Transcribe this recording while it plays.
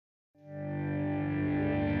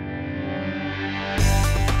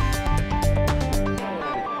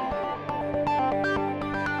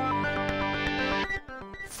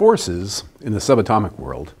Forces in the subatomic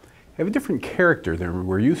world have a different character than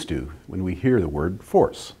we're used to when we hear the word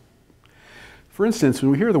force. For instance, when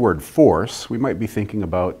we hear the word force, we might be thinking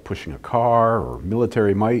about pushing a car or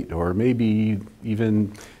military might, or maybe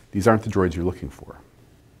even these aren't the droids you're looking for.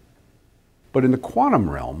 But in the quantum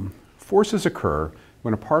realm, forces occur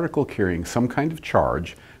when a particle carrying some kind of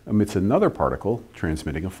charge emits another particle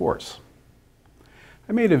transmitting a force.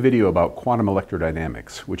 I made a video about quantum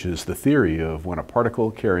electrodynamics, which is the theory of when a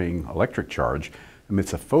particle carrying electric charge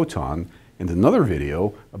emits a photon, and another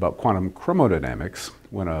video about quantum chromodynamics,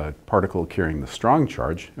 when a particle carrying the strong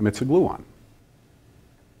charge emits a gluon.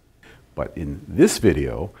 But in this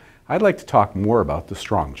video, I'd like to talk more about the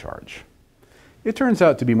strong charge. It turns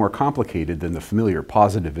out to be more complicated than the familiar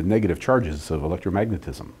positive and negative charges of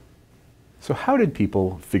electromagnetism. So how did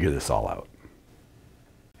people figure this all out?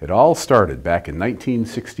 It all started back in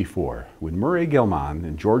 1964 when Murray Gell-man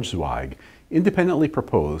and George Zweig independently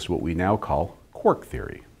proposed what we now call quark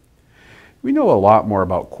theory. We know a lot more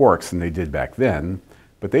about quarks than they did back then,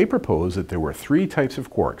 but they proposed that there were three types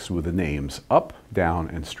of quarks with the names up, down,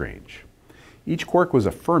 and strange. Each quark was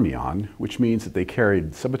a fermion, which means that they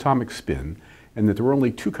carried subatomic spin, and that there were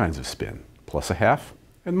only two kinds of spin, plus a half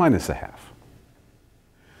and minus a half.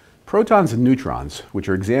 Protons and neutrons, which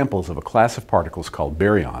are examples of a class of particles called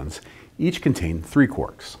baryons, each contain three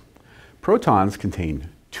quarks. Protons contain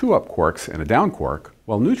two up quarks and a down quark,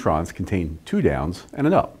 while neutrons contain two downs and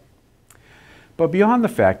an up. But beyond the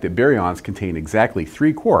fact that baryons contain exactly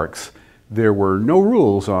three quarks, there were no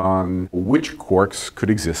rules on which quarks could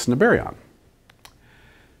exist in a baryon.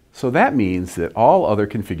 So that means that all other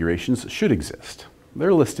configurations should exist.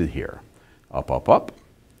 They're listed here: up, up, up,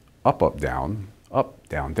 up, up,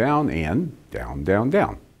 down, down, and down, down,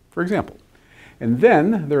 down, for example. And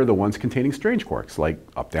then there are the ones containing strange quarks, like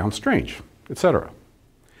up, down, strange, etc.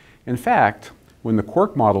 In fact, when the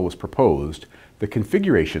quark model was proposed, the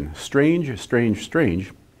configuration strange, strange,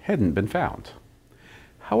 strange hadn't been found.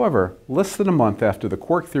 However, less than a month after the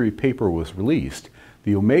quark theory paper was released,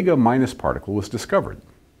 the omega minus particle was discovered.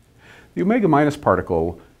 The omega minus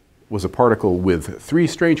particle was a particle with three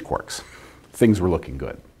strange quarks. Things were looking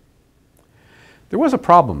good. There was a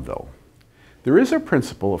problem, though. There is a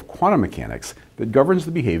principle of quantum mechanics that governs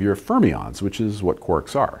the behavior of fermions, which is what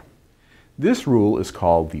quarks are. This rule is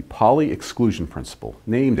called the Pauli exclusion principle,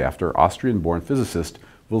 named after Austrian-born physicist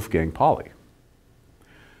Wolfgang Pauli.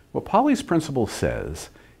 What Pauli's principle says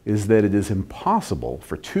is that it is impossible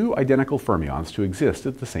for two identical fermions to exist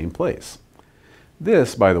at the same place.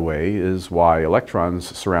 This, by the way, is why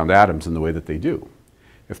electrons surround atoms in the way that they do.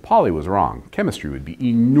 If Pauli was wrong, chemistry would be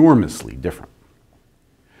enormously different.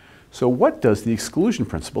 So what does the exclusion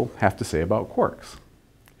principle have to say about quarks?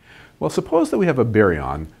 Well, suppose that we have a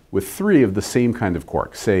baryon with three of the same kind of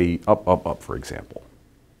quarks, say up, up, up, for example.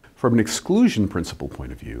 From an exclusion principle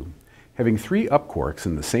point of view, having three up quarks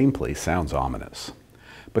in the same place sounds ominous.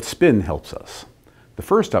 But spin helps us. The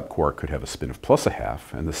first up quark could have a spin of plus a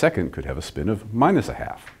half, and the second could have a spin of minus a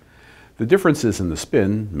half. The differences in the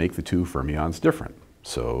spin make the two fermions different.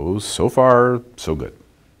 So far, so good.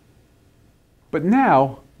 But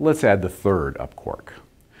now, let's add the third up quark.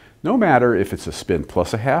 No matter if it's a spin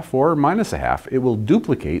plus a half or minus a half, it will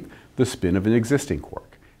duplicate the spin of an existing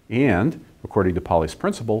quark. And, according to Pauli's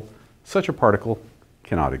principle, such a particle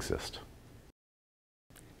cannot exist.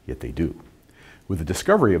 Yet they do. With the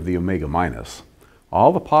discovery of the omega minus,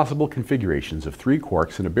 all the possible configurations of three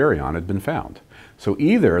quarks in a baryon had been found. So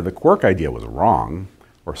either the quark idea was wrong,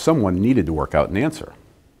 or someone needed to work out an answer.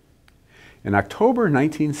 In October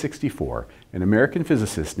 1964, an American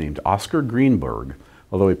physicist named Oscar Greenberg,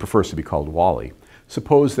 although he prefers to be called Wally,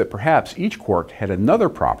 supposed that perhaps each quark had another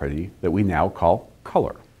property that we now call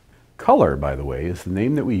color. Color, by the way, is the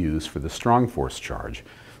name that we use for the strong force charge,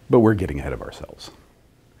 but we're getting ahead of ourselves.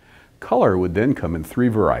 Color would then come in three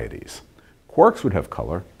varieties. Quarks would have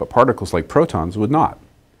color, but particles like protons would not.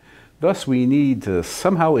 Thus, we need to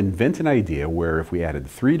somehow invent an idea where if we added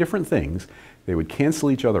three different things, they would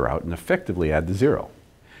cancel each other out and effectively add to zero.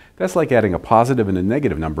 That's like adding a positive and a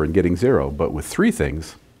negative number and getting zero, but with three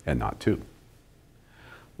things and not two.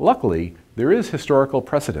 Luckily, there is historical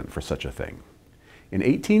precedent for such a thing. In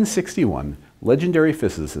 1861, legendary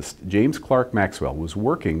physicist James Clerk Maxwell was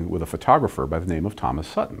working with a photographer by the name of Thomas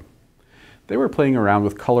Sutton. They were playing around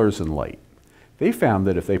with colors and light. They found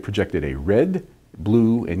that if they projected a red,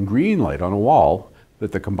 blue, and green light on a wall,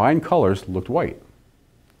 that the combined colors looked white.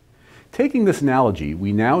 Taking this analogy,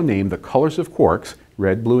 we now name the colors of quarks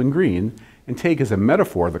red, blue, and green, and take as a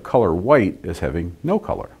metaphor the color white as having no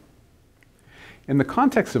color. In the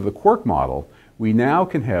context of the quark model, we now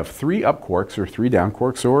can have three up quarks or three down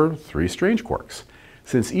quarks or three strange quarks.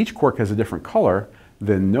 Since each quark has a different color,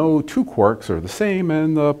 then no two quarks are the same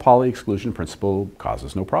and the Pauli exclusion principle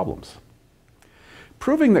causes no problems.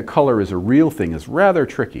 Proving that color is a real thing is rather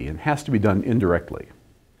tricky and has to be done indirectly.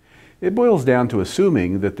 It boils down to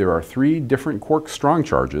assuming that there are three different quark strong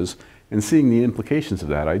charges and seeing the implications of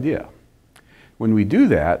that idea. When we do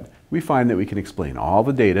that, we find that we can explain all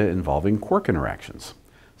the data involving quark interactions.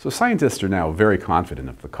 So scientists are now very confident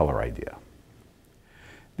of the color idea.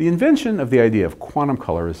 The invention of the idea of quantum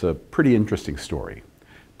color is a pretty interesting story.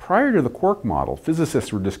 Prior to the quark model,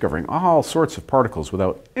 physicists were discovering all sorts of particles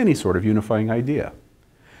without any sort of unifying idea.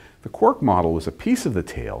 The quark model was a piece of the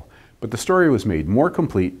tale, but the story was made more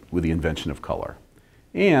complete with the invention of color.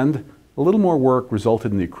 And a little more work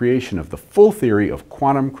resulted in the creation of the full theory of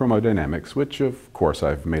quantum chromodynamics, which of course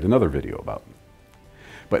I've made another video about.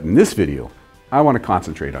 But in this video, I want to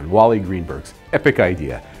concentrate on Wally Greenberg's epic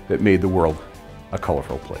idea that made the world a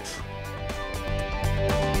colorful place.